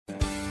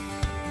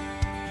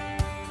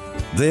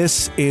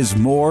This is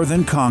More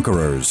Than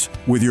Conquerors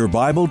with your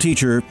Bible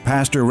teacher,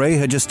 Pastor Ray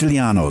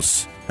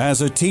Hagestilianos.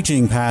 As a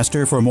teaching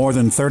pastor for more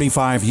than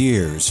 35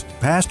 years,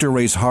 Pastor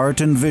Ray's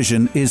heart and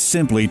vision is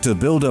simply to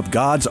build up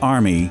God's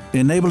army,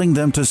 enabling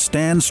them to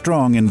stand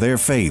strong in their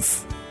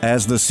faith.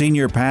 As the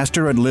senior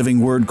pastor at Living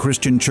Word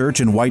Christian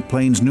Church in White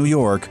Plains, New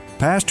York,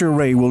 Pastor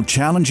Ray will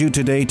challenge you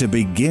today to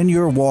begin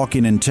your walk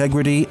in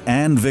integrity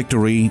and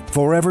victory,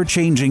 forever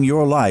changing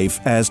your life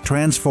as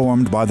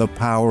transformed by the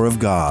power of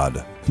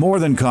God. More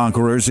Than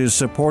Conquerors is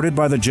supported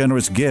by the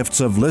generous gifts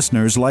of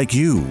listeners like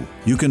you.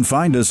 You can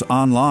find us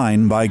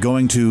online by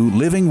going to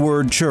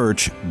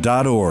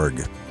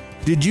livingwordchurch.org.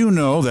 Did you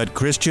know that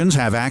Christians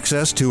have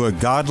access to a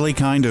godly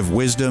kind of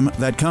wisdom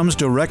that comes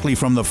directly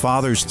from the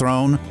Father's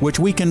throne, which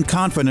we can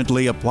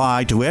confidently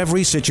apply to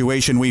every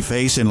situation we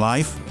face in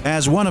life?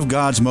 As one of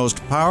God's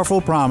most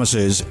powerful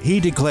promises,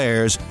 He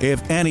declares,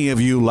 "If any of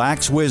you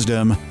lacks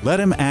wisdom, let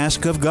him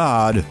ask of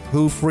God,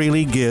 who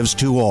freely gives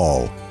to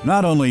all."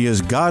 Not only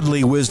is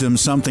godly wisdom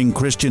something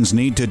Christians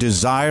need to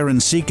desire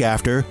and seek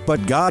after,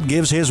 but God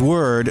gives His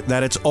Word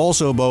that it's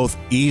also both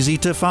easy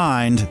to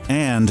find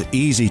and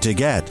easy to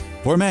get.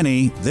 For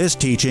many, this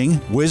teaching,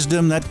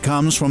 wisdom that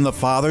comes from the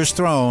Father's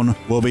throne,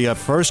 will be a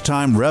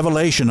first-time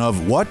revelation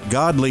of what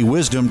godly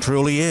wisdom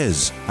truly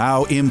is,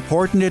 how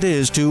important it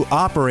is to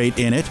operate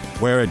in it,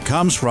 where it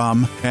comes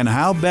from, and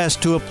how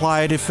best to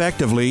apply it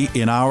effectively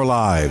in our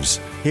lives.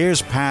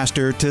 Here's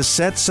Pastor to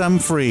set some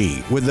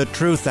free with the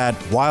truth that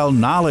while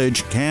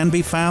knowledge can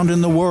be found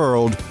in the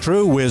world,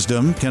 true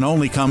wisdom can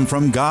only come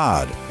from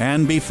God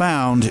and be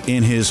found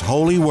in His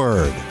holy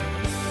Word.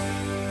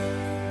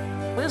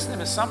 Wisdom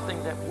is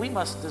something that we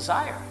must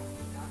desire.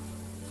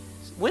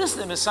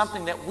 Wisdom is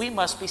something that we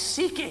must be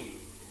seeking.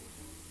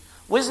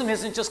 Wisdom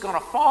isn't just going to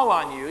fall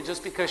on you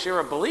just because you're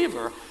a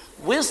believer.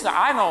 Wisdom,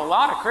 I know a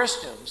lot of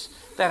Christians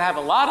that have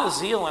a lot of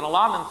zeal and a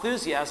lot of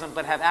enthusiasm,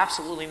 but have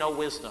absolutely no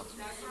wisdom.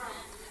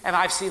 And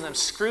I've seen them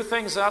screw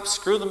things up,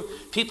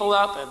 people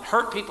up, and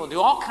hurt people,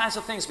 do all kinds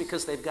of things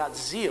because they've got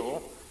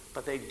zeal,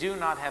 but they do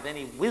not have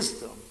any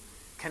wisdom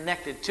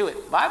connected to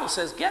it. The Bible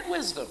says, get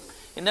wisdom.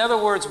 In other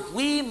words,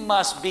 we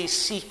must be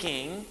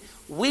seeking,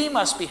 we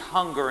must be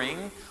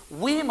hungering,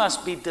 we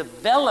must be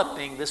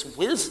developing this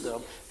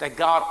wisdom that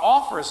God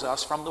offers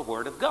us from the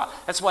Word of God.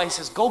 That's why He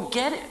says, go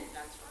get it.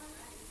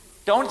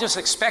 Don't just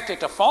expect it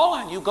to fall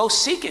on you. Go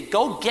seek it.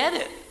 Go get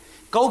it.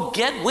 Go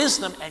get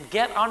wisdom and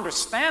get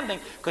understanding,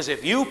 because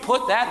if you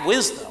put that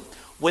wisdom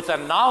with the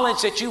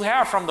knowledge that you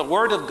have from the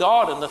Word of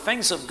God and the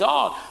things of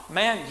God,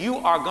 man, you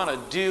are going to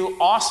do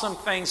awesome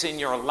things in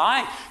your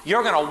life.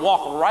 You're going to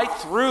walk right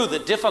through the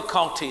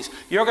difficulties.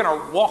 You're going to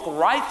walk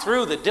right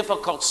through the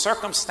difficult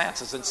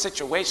circumstances and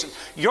situations.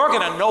 You're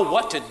going to know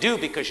what to do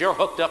because you're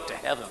hooked up to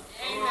heaven.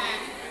 Amen.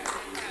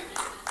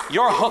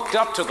 You're hooked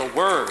up to the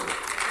Word.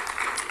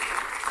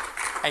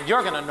 And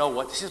you're going to know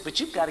what this is,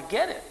 but you've got to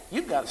get it.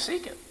 You've got to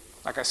seek it.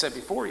 Like I said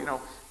before,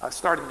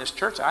 starting this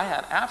church, I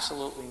had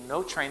absolutely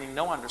no training,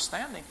 no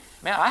understanding.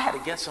 Man, I had to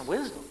get some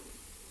wisdom.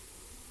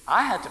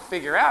 I had to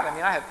figure out.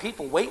 I had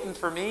people waiting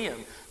for me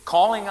and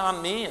calling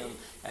on me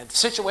and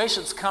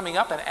situations coming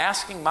up and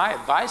asking my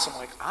advice. I'm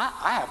like,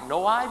 I have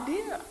no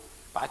idea.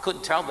 But I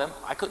couldn't tell them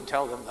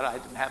that I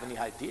didn't have any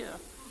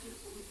idea.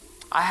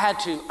 I had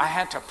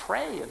to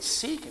pray and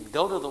seek and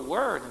go to the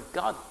Word, and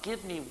God,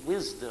 give me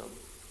wisdom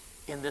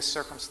in this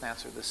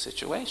circumstance or this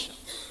situation.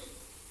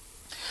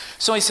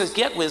 So He says,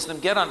 get wisdom,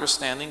 get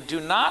understanding. Do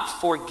not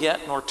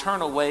forget nor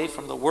turn away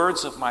from the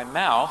words of my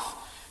mouth.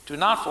 Do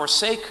not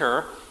forsake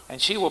her,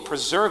 and she will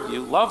preserve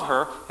you. Love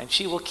her, and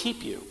she will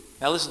keep you.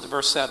 Now listen to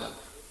verse 7.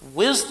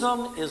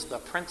 Wisdom is the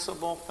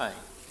principal thing.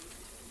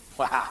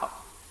 Wow.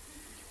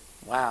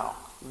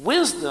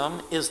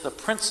 Wisdom is the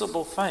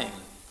principal thing.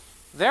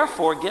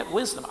 Therefore, get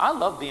wisdom. I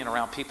love being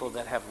around people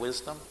that have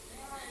wisdom,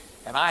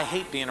 and I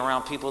hate being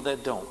around people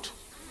that don't.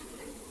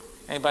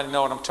 Anybody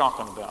know what I'm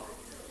talking about?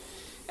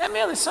 And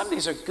man, some of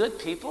these are good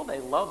people. They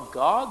love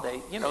God.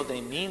 They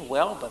mean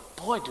well, but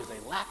boy, do they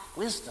lack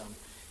wisdom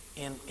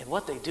in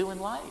what they do in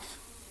life.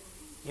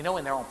 In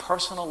their own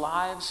personal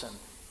lives and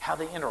how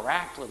they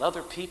interact with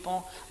other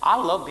people. I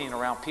love being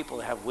around people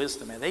that have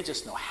wisdom, and they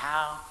just know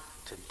how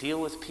to deal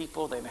with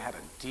people. They know how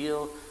to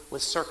deal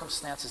with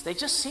circumstances. They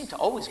just seem to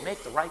always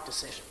make the right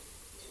decision.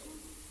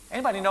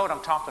 Anybody know what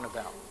I'm talking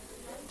about?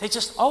 They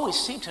just always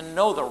seem to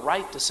know the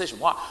right decision.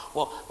 Why?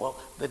 Well,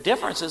 the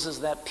difference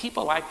is that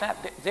people like that,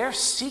 they're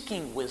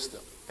seeking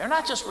wisdom. They're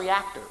not just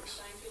reactors.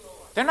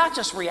 They're not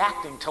just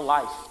reacting to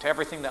life, to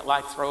everything that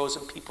life throws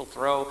and people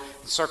throw,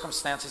 and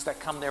circumstances that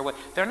come their way.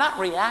 They're not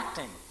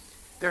reacting.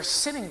 They're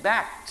sitting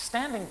back,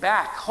 standing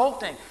back,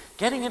 halting,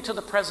 getting into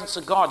the presence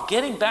of God,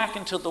 getting back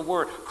into the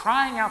Word,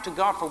 crying out to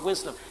God for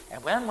wisdom.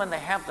 And when they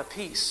have the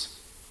peace,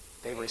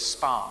 they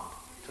respond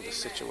to the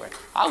situation.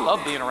 I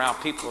love being around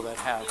people that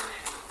have.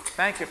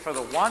 Thank you for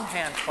the one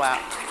hand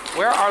clap.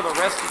 Where are the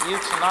rest of you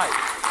tonight?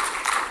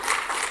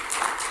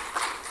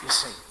 You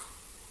see.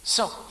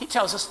 So He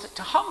tells us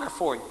to hunger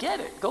for it,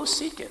 get it, go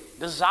seek it,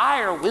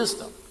 desire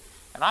wisdom.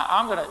 And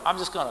I'm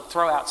just going to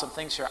throw out some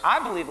things here. I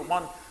believe that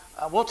one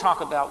We'll talk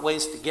about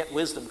ways to get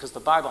wisdom because the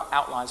Bible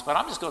outlines, but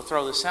I'm just going to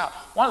throw this out.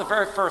 One of the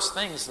very first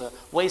things, the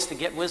ways to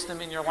get wisdom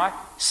in your life,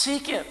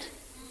 seek it,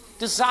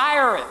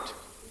 desire it,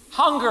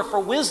 hunger for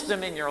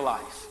wisdom in your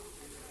life.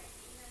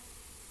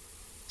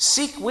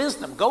 Seek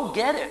wisdom, go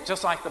get it,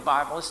 just like the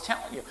Bible is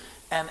telling you.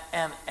 And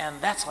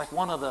that's like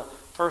one of the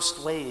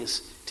first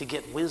ways to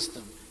get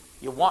wisdom.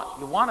 You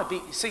want to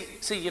be,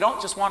 see, you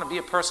don't just want to be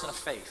a person of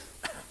faith.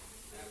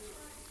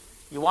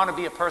 You want to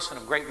be a person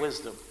of great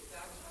wisdom.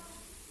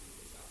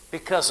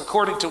 Because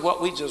according to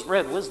what we just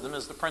read, wisdom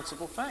is the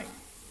principal thing.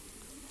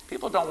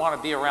 People don't want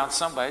to be around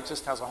somebody that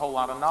just has a whole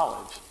lot of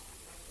knowledge.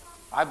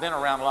 I've been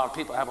around a lot of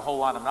people that have a whole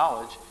lot of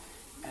knowledge,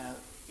 and,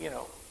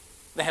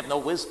 they have no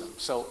wisdom.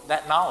 So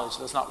that knowledge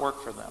does not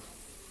work for them.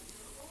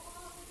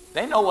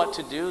 They know what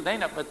to do,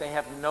 but they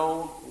have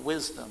no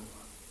wisdom,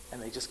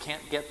 and they just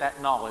can't get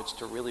that knowledge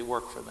to really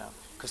work for them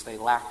because they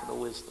lack the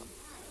wisdom.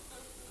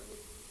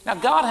 Now,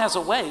 God has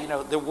a way,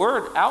 the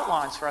Word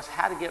outlines for us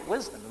how to get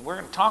wisdom, and we're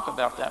going to talk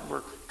about that.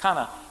 We're kind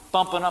of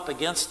bumping up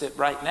against it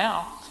right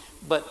now,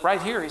 but right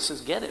here he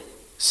says, get it,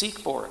 seek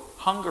for it,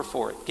 hunger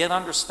for it, get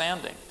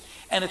understanding.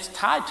 And it's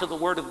tied to the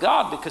Word of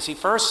God because he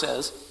first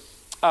says,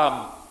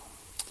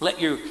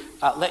 let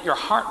your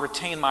heart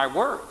retain my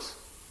words,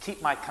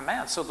 keep my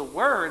commands. So the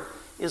Word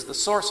is the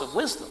source of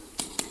wisdom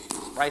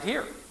right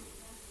here.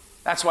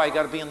 That's why you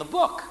got to be in the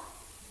book.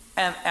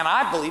 And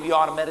I believe you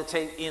ought to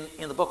meditate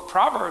in the book of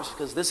Proverbs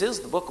because this is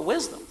the book of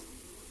wisdom.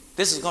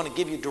 This is going to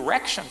give you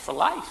direction for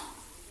life.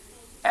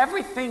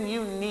 Everything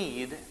you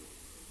need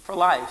for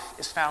life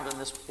is found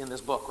in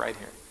this book right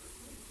here.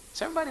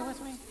 Is everybody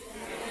with me?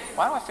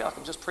 Why do I feel like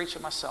I'm just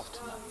preaching myself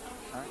tonight?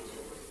 All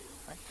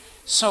right.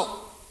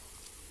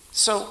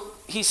 So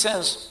he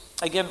says,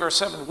 again, verse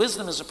 7,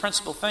 wisdom is a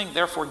principal thing,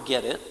 therefore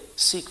get it,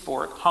 seek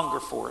for it, hunger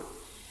for it.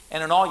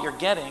 And in all you're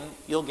getting,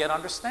 you'll get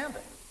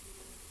understanding.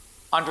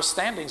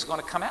 Understanding is going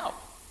to come out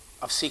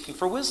of seeking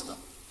for wisdom.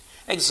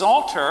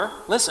 Exalt her,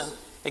 listen,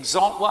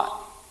 exalt what?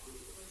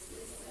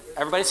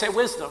 Everybody say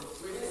wisdom.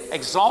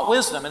 Exalt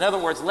wisdom. In other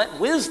words,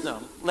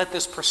 let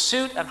this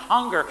pursuit and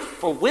hunger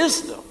for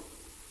wisdom,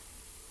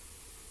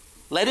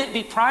 let it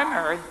be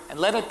primary and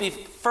let it be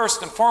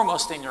first and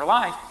foremost in your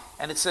life.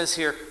 And it says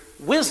here,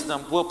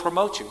 wisdom will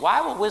promote you.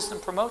 Why will wisdom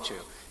promote you?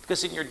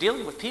 Because when you're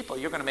dealing with people,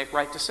 you're going to make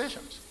right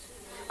decisions.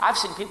 I've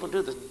seen people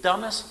do the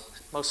dumbest,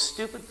 most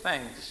stupid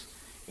things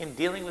in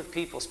dealing with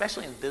people,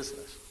 especially in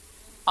business.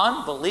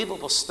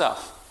 Unbelievable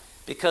stuff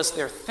because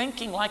they're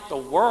thinking like the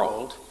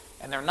world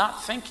and they're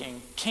not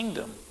thinking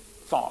kingdom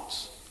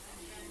thoughts.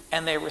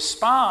 And they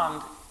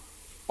respond,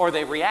 or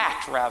they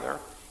react rather,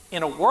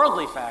 in a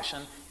worldly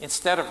fashion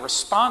instead of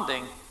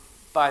responding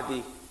by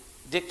the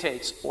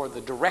dictates or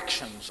the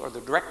directions or the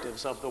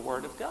directives of the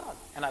Word of God.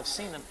 And I've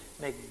seen them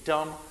make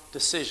dumb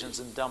decisions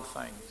and dumb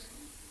things.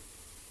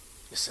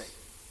 You see.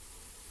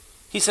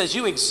 He says,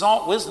 you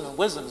exalt wisdom, and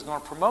wisdom is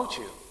going to promote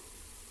you.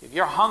 If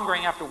you're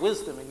hungering after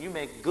wisdom and you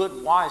make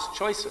good, wise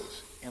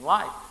choices in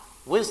life,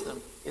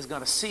 wisdom is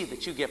going to see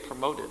that you get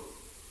promoted.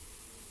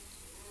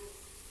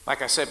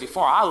 Like I said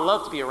before, I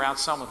love to be around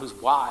someone who's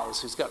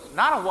wise, who's got,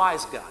 not a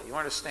wise guy, you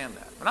understand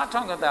that. We're not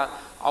talking about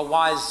a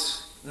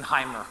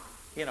Weisenheimer,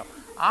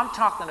 I'm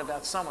talking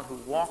about someone who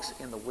walks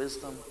in the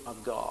wisdom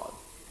of God.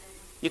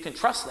 You can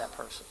trust that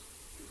person.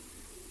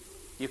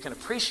 You can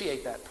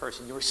appreciate that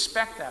person. You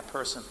respect that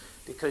person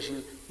because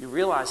you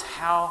realize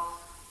how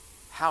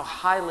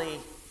highly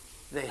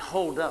they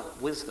hold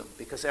up wisdom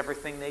because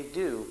everything they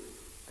do,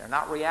 they're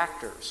not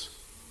reactors,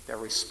 they're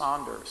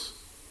responders.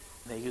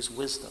 They use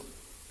wisdom.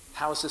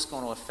 How is this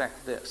going to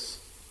affect this?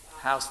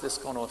 How's this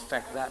going to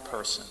affect that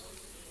person?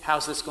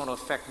 How's this going to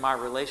affect my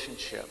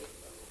relationship?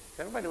 Is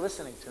everybody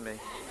listening to me?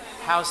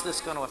 How's this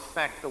going to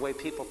affect the way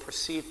people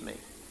perceive me?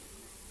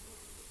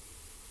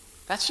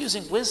 That's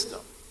using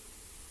wisdom.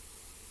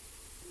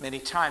 Many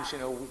times,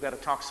 we've got to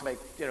talk to somebody,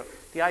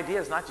 the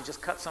idea is not to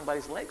just cut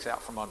somebody's legs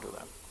out from under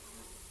them.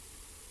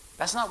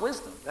 That's not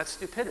wisdom. That's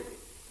stupidity.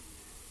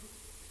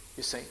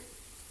 You see?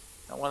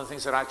 Now, one of the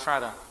things that I try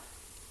to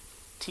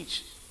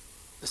teach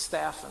the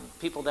staff and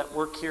people that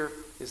work here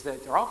is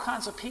that there are all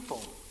kinds of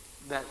people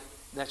that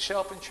show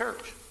up in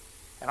church.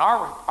 And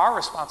our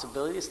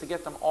responsibility is to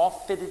get them all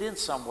fitted in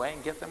some way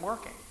and get them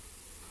working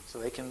so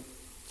they can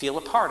feel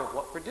a part of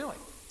what we're doing.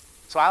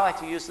 So I like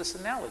to use this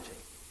analogy.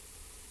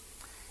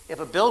 If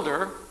a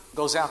builder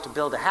goes out to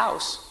build a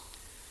house,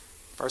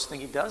 first thing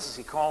he does is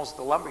he calls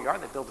the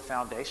lumberyard. They build the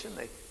foundation.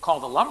 They call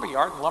the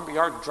lumberyard, and the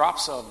lumberyard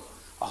drops a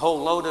whole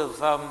load of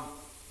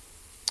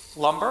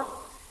lumber.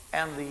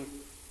 And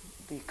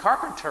the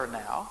carpenter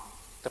now,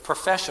 the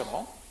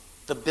professional,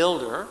 the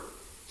builder,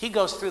 he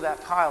goes through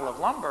that pile of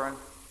lumber and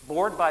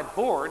board by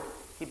board,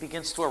 he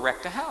begins to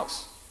erect a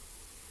house.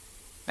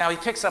 Now he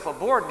picks up a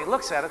board and he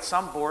looks at it.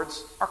 Some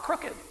boards are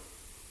crooked.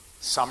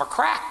 Some are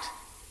cracked.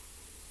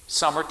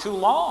 Some are too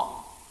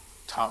long.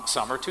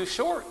 Some are too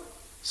short.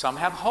 Some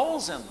have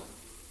holes in them.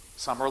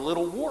 Some are a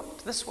little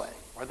warped this way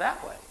or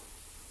that way.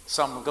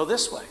 Some go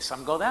this way.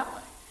 Some go that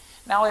way.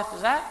 Now if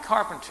that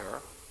carpenter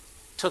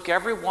took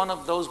every one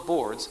of those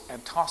boards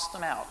and tossed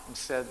them out and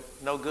said,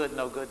 no good,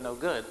 no good, no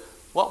good,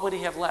 what would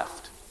he have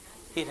left?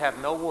 He'd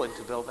have no wood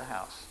to build the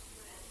house.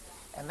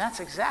 And that's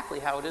exactly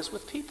how it is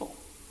with people.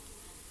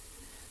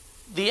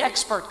 The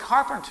expert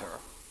carpenter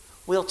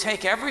will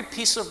take every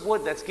piece of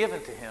wood that's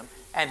given to him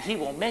and he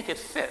will make it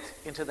fit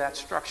into that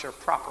structure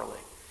properly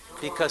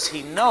because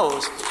he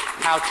knows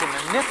how to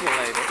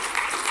manipulate it.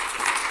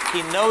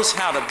 He knows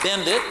how to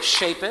bend it,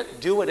 shape it,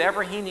 do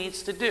whatever he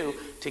needs to do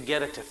to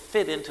get it to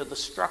fit into the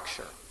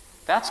structure.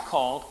 That's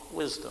called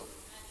wisdom.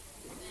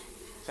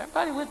 Is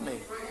everybody with me?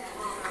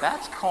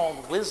 That's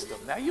called wisdom.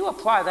 Now you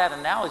apply that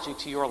analogy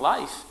to your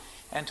life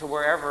and to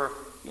wherever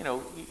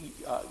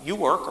you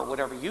work or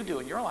whatever you do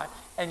in your life,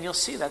 and you'll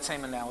see that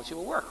same analogy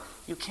will work.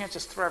 You can't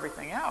just throw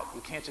everything out.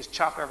 You can't just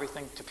chop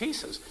everything to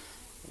pieces.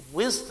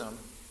 Wisdom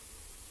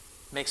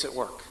makes it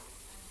work.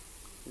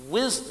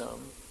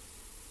 Wisdom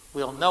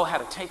will know how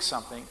to take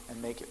something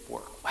and make it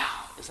work.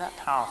 Wow, is that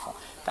powerful?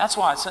 That's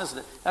why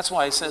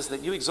he says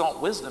that you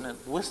exalt wisdom, and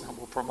wisdom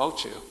will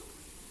promote you.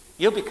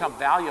 You'll become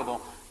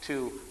valuable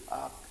to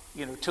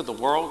the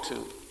world,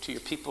 to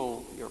your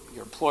people, your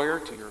employer,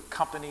 to your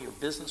company, your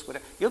business,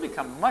 whatever. You'll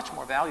become much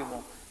more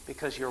valuable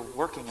because you're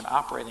working and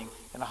operating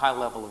in a high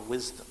level of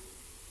wisdom.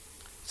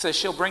 It says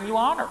she'll bring you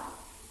honor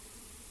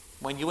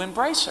when you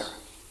embrace her.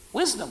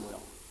 Wisdom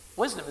will.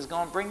 Wisdom is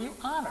going to bring you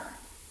honor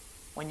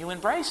when you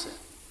embrace it.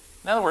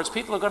 In other words,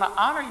 people are going to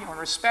honor you and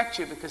respect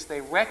you because they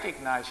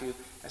recognize you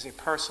as a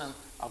person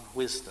of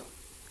wisdom.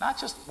 Not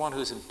just one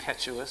who's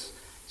impetuous,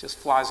 just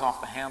flies off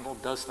the handle,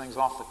 does things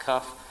off the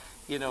cuff,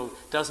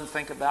 doesn't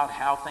think about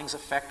how things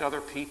affect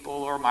other people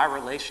or my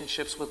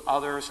relationships with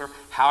others or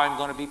how I'm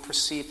going to be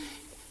perceived.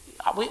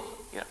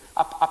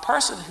 A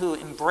person who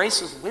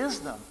embraces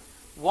wisdom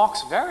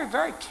walks very,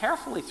 very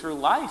carefully through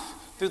life,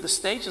 through the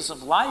stages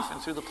of life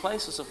and through the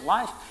places of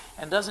life,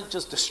 and doesn't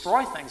just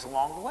destroy things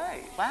along the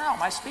way. Wow,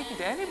 am I speaking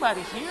to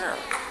anybody here?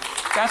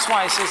 That's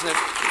why it says that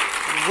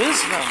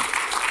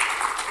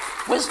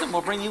wisdom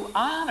will bring you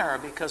honor,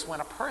 because when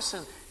a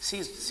person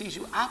sees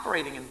you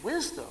operating in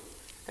wisdom,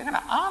 they're going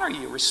to honor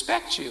you,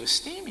 respect you,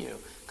 esteem you,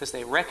 because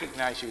they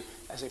recognize you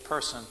as a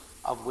person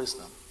of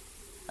wisdom.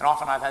 And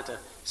often I've had to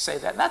say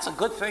that. And that's a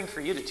good thing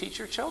for you to teach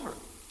your children.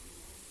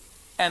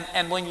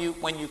 And when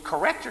you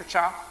correct your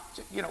child,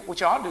 what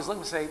you ought to do is look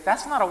and say,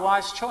 that's not a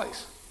wise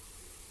choice.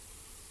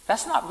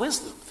 That's not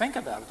wisdom. Think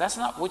about it. That's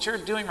not what you're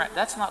doing right.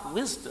 That's not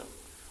wisdom.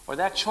 Or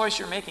that choice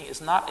you're making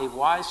is not a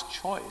wise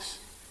choice.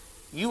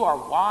 You are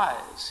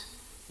wise.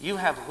 You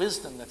have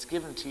wisdom that's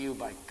given to you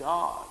by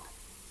God.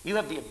 You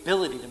have the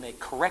ability to make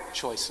correct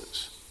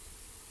choices.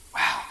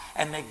 Wow.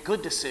 And make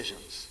good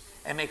decisions.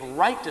 And make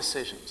right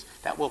decisions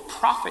that will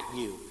profit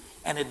you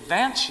and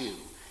advance you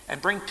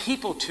and bring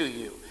people to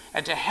you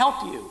and to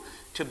help you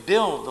to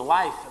build the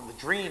life and the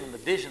dream and the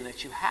vision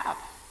that you have.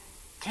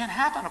 Can't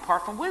happen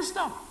apart from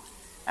wisdom.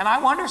 And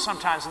I wonder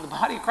sometimes in the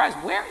body of Christ,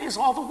 where is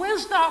all the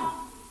wisdom?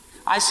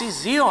 I see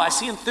zeal, I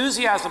see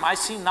enthusiasm, I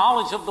see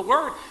knowledge of the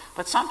word,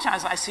 but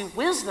sometimes I see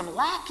wisdom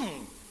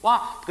lacking.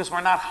 Why? Because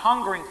we're not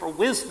hungering for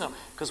wisdom,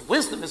 because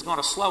wisdom is going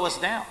to slow us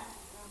down.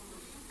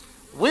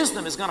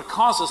 Wisdom is going to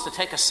cause us to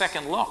take a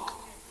second look.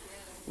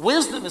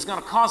 Wisdom is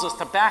going to cause us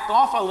to back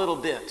off a little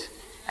bit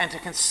and to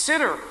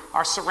consider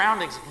our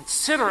surroundings and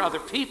consider other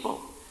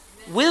people.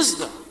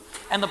 Wisdom.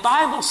 And the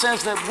Bible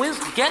says that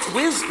get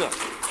wisdom,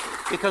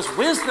 because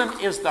wisdom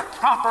is the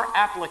proper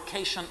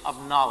application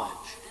of knowledge.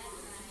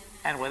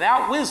 And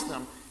without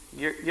wisdom,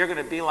 you're going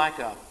to be like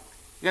a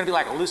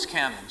loose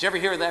cannon. Did you ever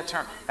hear that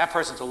term? That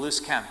person's a loose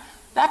cannon.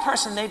 That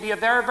person may be a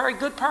very, very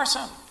good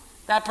person.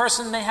 That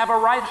person may have a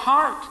right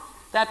heart.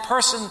 That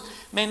person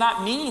may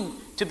not mean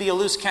to be a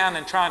loose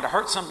cannon trying to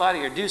hurt somebody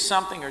or do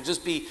something or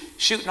just be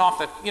shooting off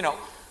the,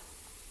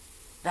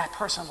 That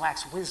person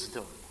lacks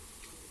wisdom.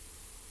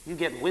 You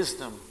get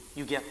wisdom,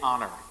 you get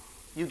honor.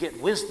 You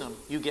get wisdom,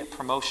 you get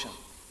promotion.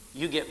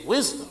 You get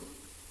wisdom,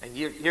 and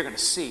you're going to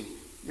see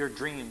your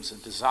dreams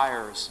and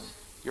desires and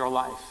your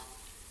life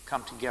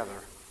come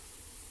together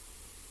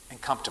and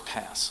come to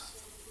pass.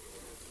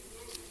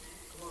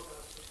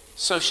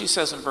 So she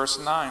says in verse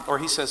 9, or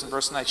he says in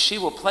verse 9, she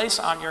will place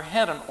on your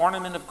head an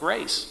ornament of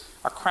grace,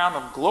 a crown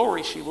of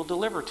glory she will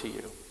deliver to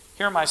you.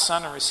 Hear, my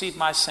son, and receive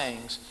my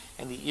sayings,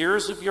 and the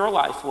years of your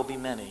life will be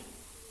many.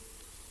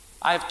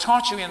 I have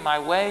taught you in my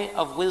way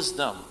of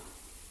wisdom.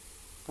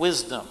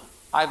 Wisdom.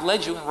 I've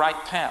led you in right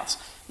paths.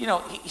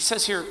 He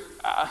says here,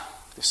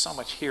 there's so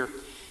much here.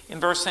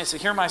 In verse 10, he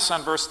says, hear my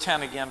son, verse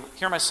 10 again,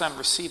 hear my son,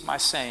 receive my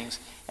sayings,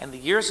 and the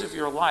years of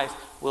your life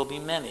will be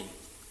many.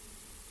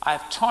 I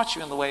have taught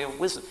you in the way of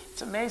wisdom.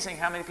 It's amazing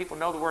how many people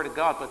know the word of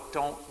God but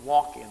don't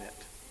walk in it.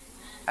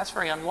 That's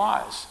very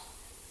unwise.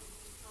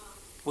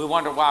 We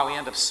wonder why we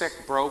end up sick,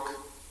 broke.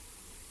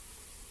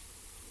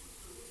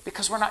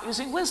 Because we're not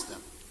using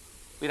wisdom.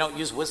 We don't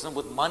use wisdom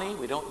with money.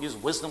 We don't use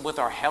wisdom with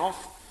our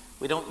health.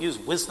 We don't use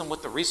wisdom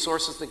with the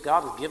resources that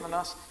God has given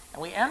us.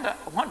 And we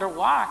wonder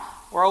why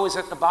we're always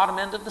at the bottom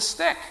end of the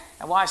stick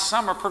and why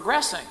some are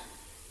progressing.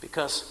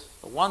 Because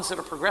the ones that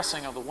are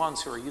progressing are the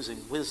ones who are using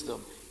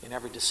wisdom in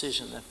every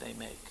decision that they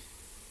make.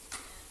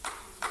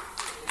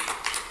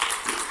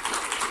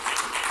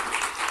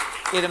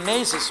 It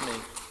amazes me,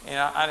 and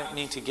I didn't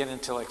mean to get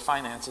into like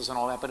finances and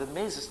all that, but it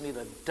amazes me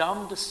the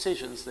dumb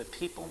decisions that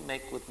people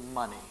make with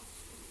money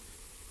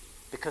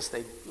because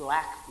they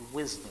lack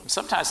wisdom.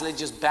 Sometimes they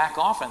just back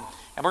off, and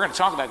we're going to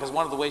talk about it because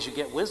one of the ways you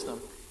get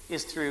wisdom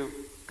is through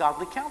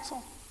godly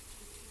counsel.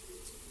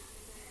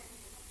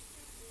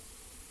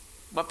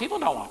 But people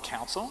don't want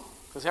counsel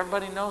because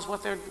everybody knows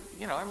what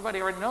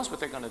everybody already knows what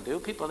they're going to do.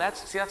 People,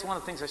 that's one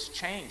of the things that's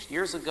changed.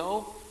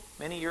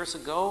 Many years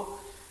ago,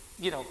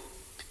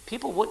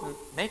 people wouldn't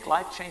make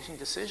life-changing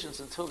decisions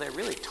until they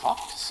really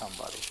talked to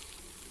somebody.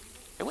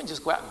 They wouldn't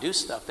just go out and do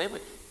stuff. They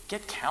would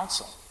get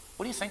counsel.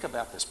 What do you think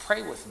about this?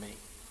 Pray with me.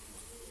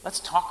 Let's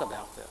talk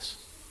about this.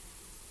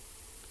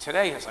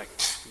 Today, it's like,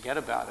 forget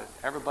about it.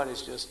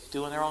 Everybody's just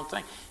doing their own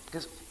thing.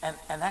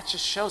 And that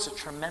just shows a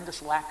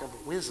tremendous lack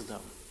of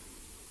wisdom.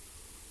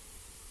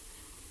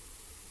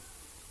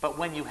 But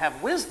when you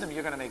have wisdom,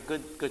 you're going to make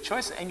good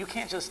choices, and you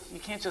can't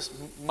just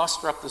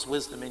muster up this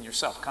wisdom in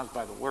yourself. It comes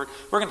by the Word.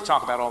 We're going to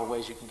talk about all the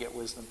ways you can get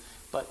wisdom,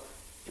 but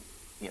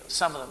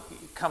some of them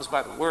it comes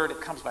by the Word.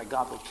 It comes by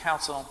godly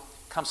counsel.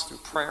 It comes through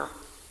prayer.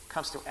 It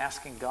comes through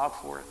asking God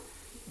for it.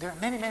 There are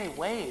many, many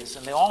ways,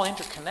 and they all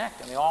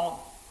interconnect, and they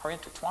all are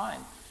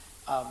intertwined.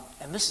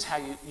 And this is how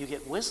you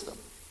get wisdom.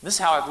 This is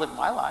how I've lived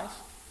my life.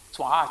 That's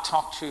why I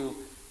talk to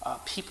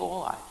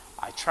people.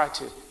 I try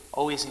to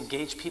always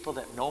engage people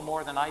that know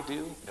more than I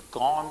do, that have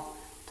gone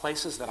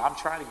places that I'm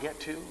trying to get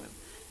to,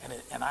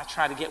 and I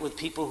try to get with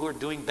people who are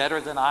doing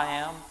better than I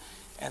am,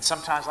 and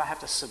sometimes I have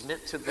to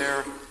submit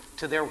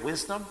to their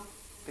wisdom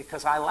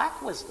because I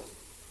lack wisdom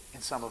in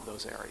some of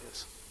those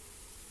areas.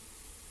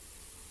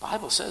 The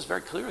Bible says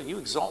very clearly, you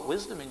exalt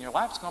wisdom in your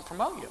life, it's going to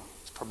promote you.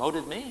 It's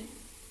promoted me.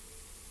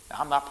 Now,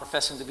 I'm not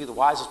professing to be the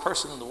wisest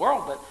person in the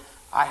world, but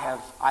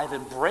I've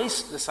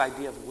embraced this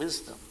idea of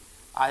wisdom.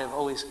 I have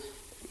always,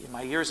 in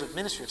my years of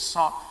ministry, have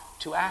sought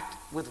to act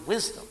with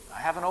wisdom. I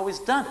haven't always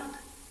done it.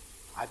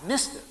 I've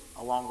missed it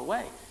along the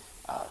way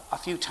a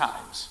few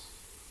times,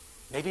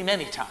 maybe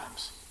many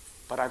times.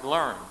 But I've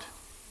learned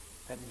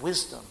that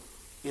wisdom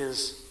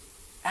is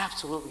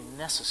absolutely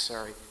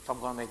necessary if I'm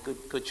going to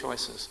make good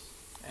choices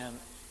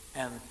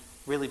and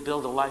really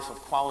build a life of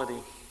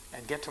quality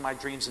and get to my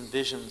dreams and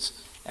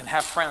visions and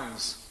have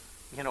friends,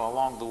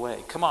 along the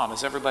way. Come on,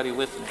 is everybody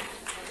with me?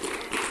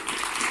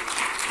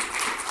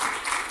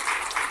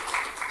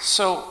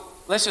 So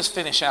let's just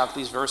finish out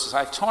these verses.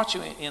 I've taught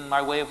you in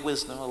my way of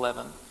wisdom,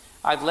 11.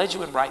 I've led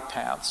you in right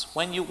paths.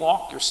 When you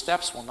walk, your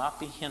steps will not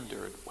be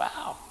hindered.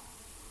 Wow.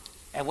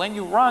 And when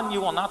you run,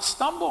 you will not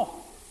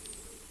stumble.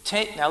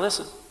 Now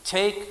listen,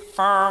 take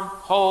firm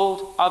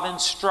hold of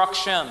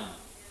instruction.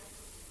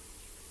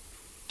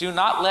 Do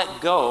not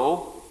let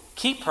go.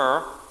 Keep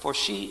her, for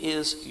she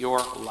is your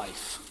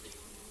life.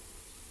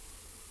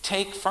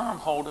 Take firm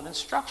hold of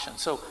instruction.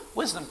 So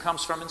wisdom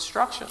comes from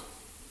instruction.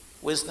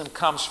 Wisdom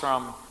comes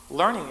from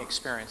learning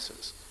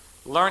experiences,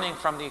 learning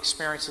from the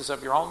experiences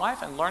of your own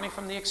life and learning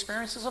from the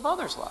experiences of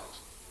others' lives.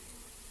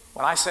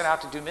 When I set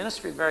out to do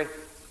ministry, the very,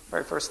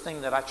 very first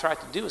thing that I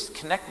tried to do is to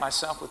connect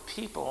myself with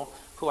people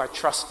who I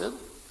trusted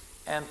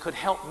and could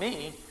help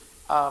me,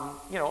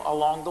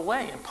 along the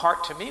way,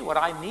 impart to me what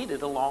I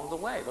needed along the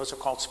way. Those are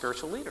called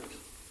spiritual leaders.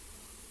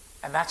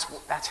 And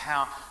that's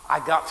how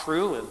I got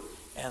through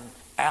and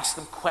asked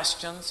them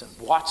questions and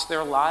watched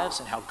their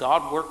lives and how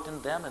God worked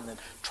in them and then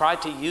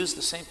tried to use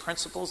the same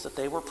principles that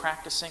they were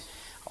practicing.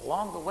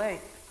 Along the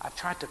way, I've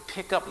tried to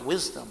pick up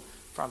wisdom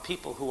from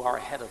people who are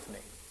ahead of me.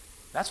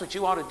 That's what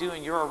you ought to do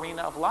in your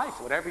arena of life.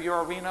 Whatever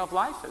your arena of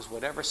life is,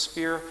 whatever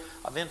sphere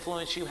of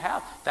influence you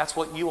have, that's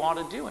what you ought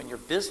to do in your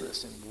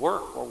business and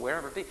work or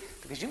wherever it be.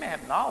 Because you may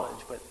have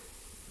knowledge, but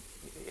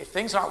if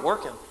things aren't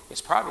working,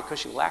 it's probably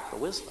because you lack the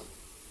wisdom.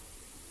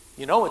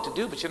 You know what to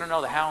do, but you don't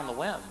know the how and the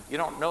when. You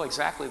don't know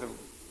exactly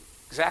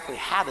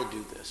how to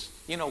do this.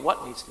 You know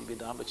what needs to be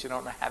done, but you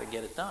don't know how to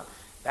get it done.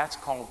 That's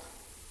called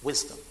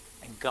wisdom.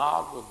 And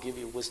God will give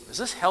you wisdom. Is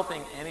this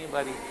helping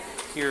anybody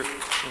here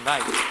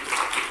tonight?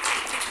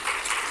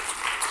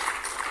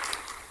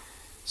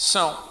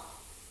 So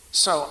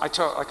like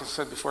I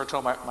said before, I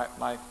told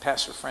my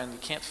pastor friend, you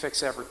can't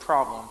fix every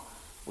problem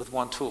with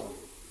one tool.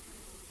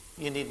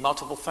 You need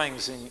multiple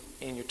things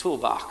in your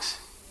toolbox.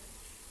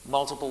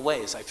 Multiple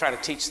ways. I try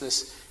to teach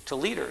this to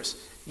leaders.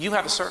 You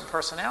have a certain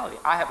personality.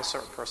 I have a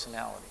certain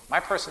personality. My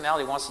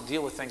personality wants to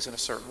deal with things in a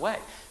certain way.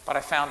 But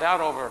I found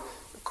out over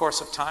the course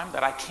of time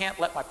that I can't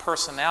let my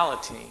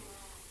personality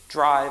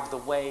drive the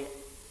way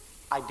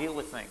I deal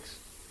with things.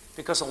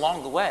 Because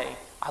along the way,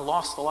 I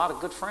lost a lot of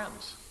good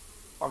friends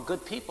or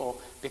good people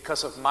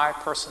because of my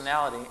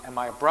personality and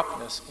my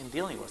abruptness in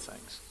dealing with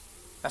things.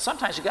 Now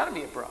sometimes you got to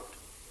be abrupt,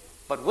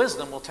 but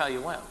wisdom will tell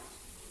you when.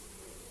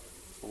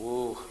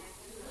 Ooh.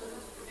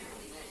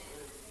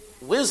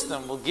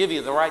 Wisdom will give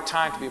you the right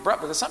time to be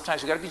abrupt, but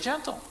sometimes you got to be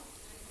gentle.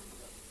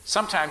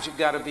 Sometimes you've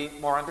got to be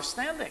more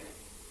understanding.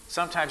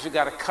 Sometimes you've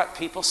got to cut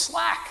people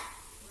slack.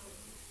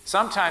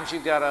 Sometimes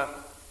you've got to,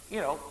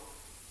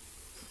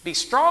 be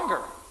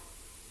stronger.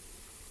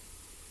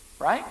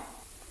 Right?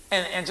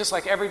 And just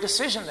like every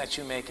decision that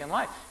you make in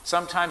life,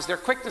 sometimes they're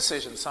quick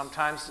decisions.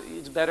 Sometimes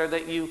it's better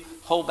that you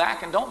hold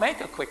back and don't make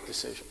a quick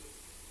decision.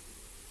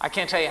 I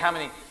can't tell you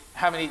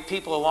how many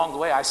people along the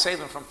way I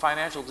saved them from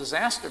financial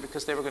disaster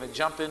because they were going to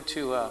jump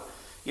into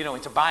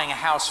buying a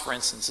house, for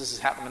instance. This has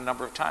happened a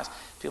number of times.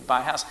 People buy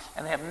a house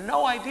and they have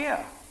no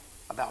idea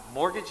about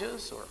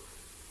mortgages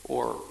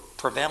or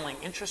prevailing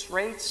interest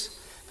rates,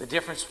 the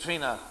difference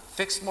between a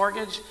fixed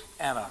mortgage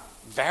and a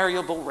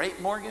variable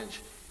rate mortgage.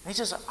 And they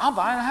just said, I'm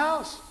buying a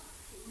house.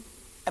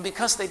 And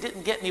because they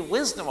didn't get any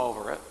wisdom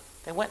over it,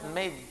 they went and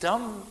made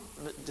dumb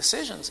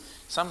decisions.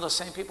 Some of those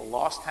same people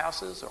lost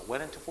houses or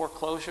went into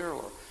foreclosure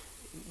or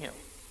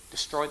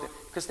destroyed them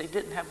because they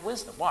didn't have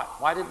wisdom. Why?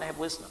 Why didn't they have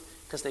wisdom?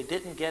 Because they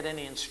didn't get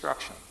any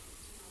instruction.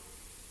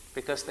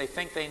 Because they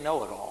think they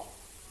know it all.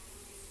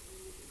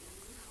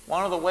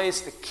 One of the ways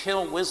to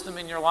kill wisdom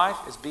in your life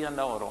is be a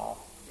know-it-all.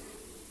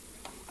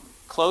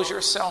 Close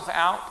yourself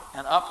out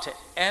and up to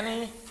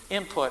any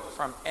input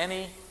from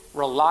any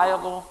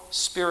reliable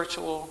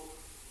spiritual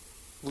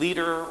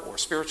leader or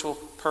spiritual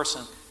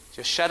person.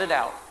 Just shut it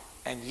out,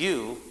 and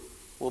you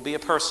will be a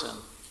person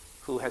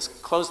who has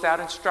closed out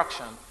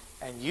instruction,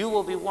 and you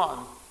will be one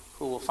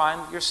who will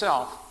find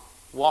yourself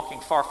walking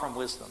far from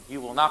wisdom.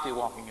 You will not be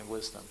walking in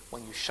wisdom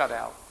when you shut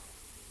out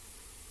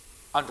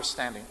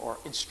understanding or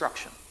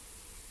instruction.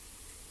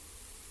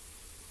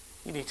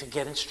 You need to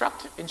get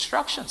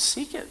instruction,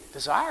 seek it,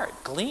 desire it,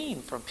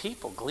 glean from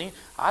people.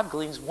 I've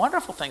gleaned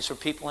wonderful things from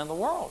people in the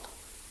world,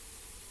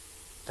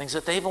 things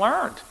that they've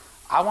learned.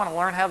 I want to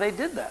learn how they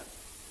did that.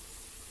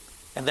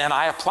 And then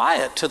I apply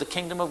it to the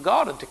kingdom of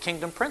God and to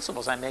kingdom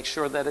principles. I make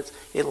sure that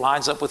it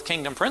lines up with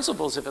kingdom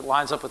principles. If it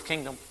lines up with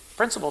kingdom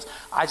principles,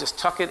 I just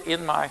tuck it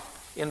in my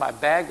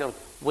bag of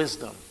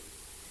wisdom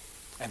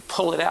and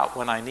pull it out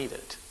when I need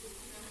it.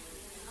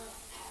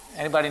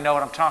 Anybody know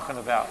what I'm talking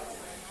about?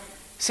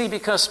 See,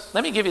 because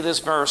let me give you this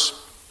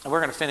verse, and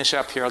we're going to finish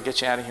up here. I'll get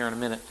you out of here in a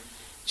minute.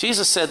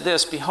 Jesus said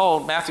this,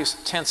 behold, Matthew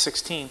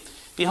 10:16,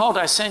 behold,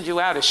 I send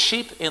you out as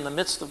sheep in the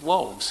midst of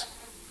wolves.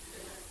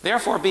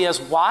 Therefore be as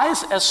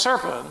wise as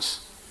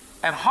serpents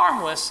and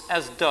harmless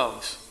as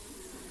doves.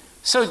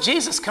 So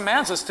Jesus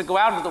commands us to go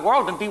out into the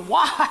world and be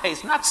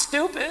wise, not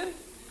stupid.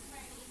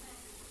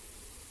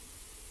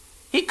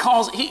 He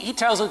tells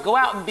us go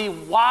out and be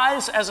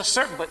wise as a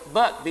serpent,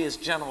 but be as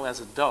gentle as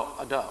a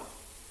dove.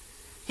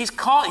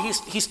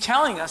 He's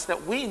telling us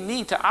that we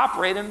need to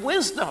operate in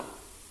wisdom.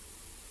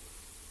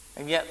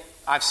 And yet,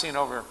 I've seen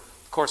over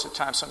the course of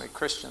time so many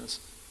Christians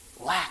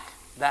lack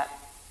that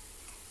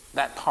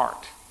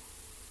part.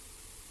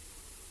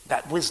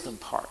 That wisdom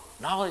part.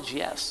 Knowledge,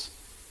 yes,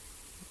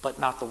 but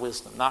not the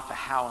wisdom, not the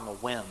how and the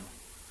when.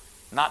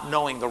 Not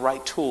knowing the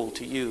right tool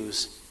to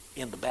use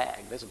in the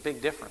bag. There's a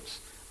big difference.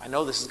 I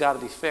know this has got to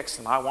be fixed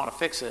and I want to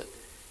fix it.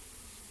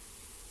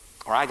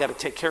 Or I got to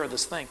take care of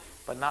this thing,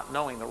 but not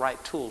knowing the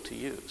right tool to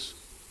use.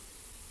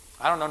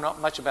 I don't know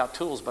much about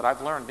tools, but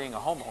I've learned being a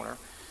homeowner,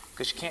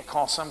 because you can't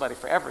call somebody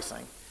for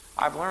everything.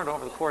 I've learned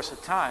over the course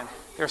of time,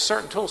 there are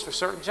certain tools for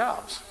certain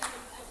jobs.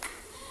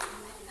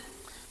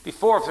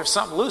 Before, if there's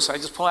something loose, I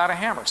just pull out a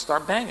hammer,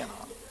 start banging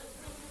on it.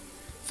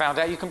 Found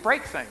out you can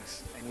break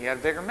things, and you had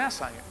a bigger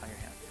mess on your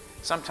hand.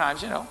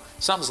 Sometimes,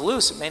 something's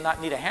loose, it may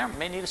not need a hammer, it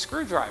may need a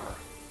screwdriver.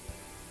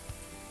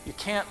 You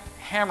can't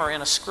hammer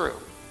in a screw,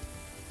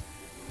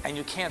 and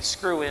you can't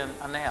screw in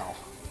a nail.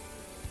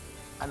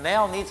 A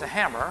nail needs a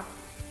hammer,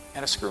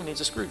 and a screw needs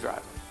a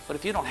screwdriver. But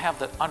if you don't have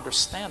the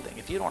understanding,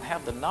 if you don't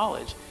have the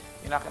knowledge,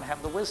 you're not going to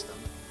have the wisdom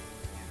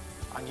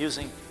on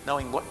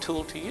knowing what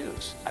tool to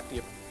use at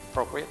the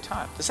appropriate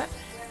time. Does that?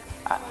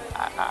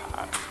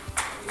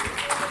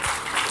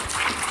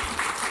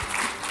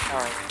 All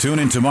right. Tune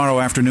in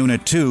tomorrow afternoon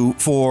at 2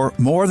 for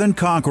More Than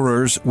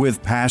Conquerors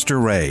with Pastor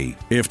Ray.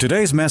 If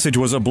today's message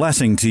was a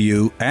blessing to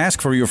you,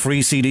 ask for your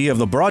free CD of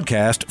the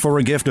broadcast for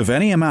a gift of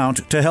any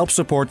amount to help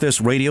support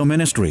this radio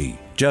ministry.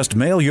 Just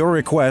mail your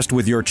request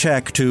with your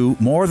check to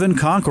More Than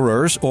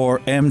Conquerors, or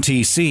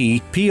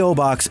MTC, P.O.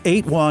 Box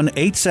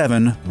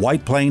 8187,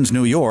 White Plains,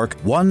 New York,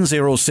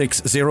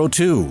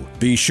 10602.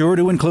 Be sure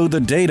to include the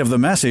date of the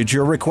message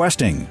you're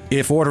requesting.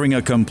 If ordering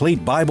a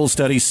complete Bible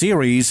study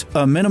series,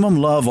 a minimum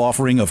love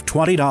offering of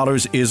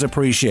 $20 is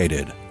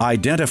appreciated.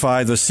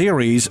 Identify the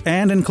series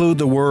and include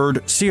the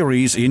word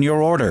series in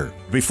your order.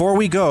 Before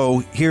we go,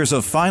 here's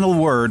a final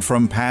word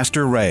from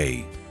Pastor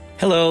Ray.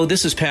 Hello,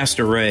 this is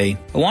Pastor Ray.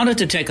 I wanted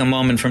to take a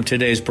moment from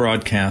today's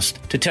broadcast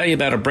to tell you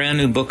about a brand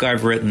new book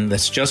I've written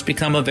that's just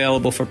become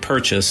available for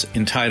purchase,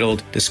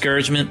 entitled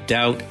Discouragement,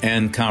 Doubt,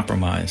 and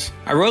Compromise.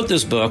 I wrote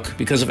this book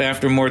because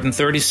after more than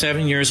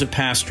 37 years of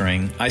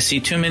pastoring, I see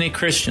too many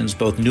Christians,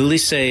 both newly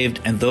saved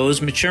and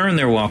those mature in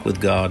their walk with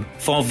God,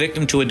 fall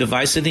victim to a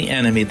device of the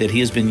enemy that he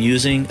has been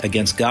using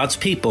against God's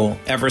people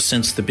ever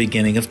since the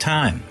beginning of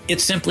time.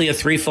 It's simply a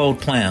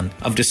threefold plan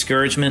of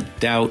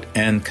discouragement, doubt,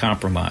 and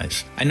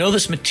compromise. I know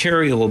this material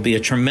material will be a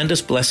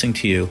tremendous blessing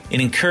to you in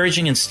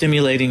encouraging and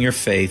stimulating your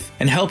faith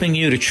and helping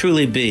you to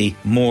truly be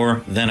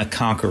more than a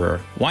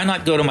conqueror. Why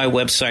not go to my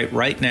website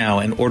right now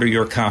and order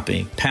your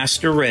copy,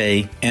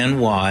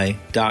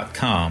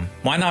 PastorRayNY.com.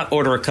 Why not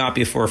order a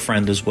copy for a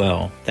friend as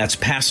well? That's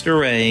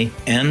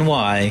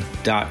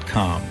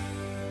PastorRayNY.com.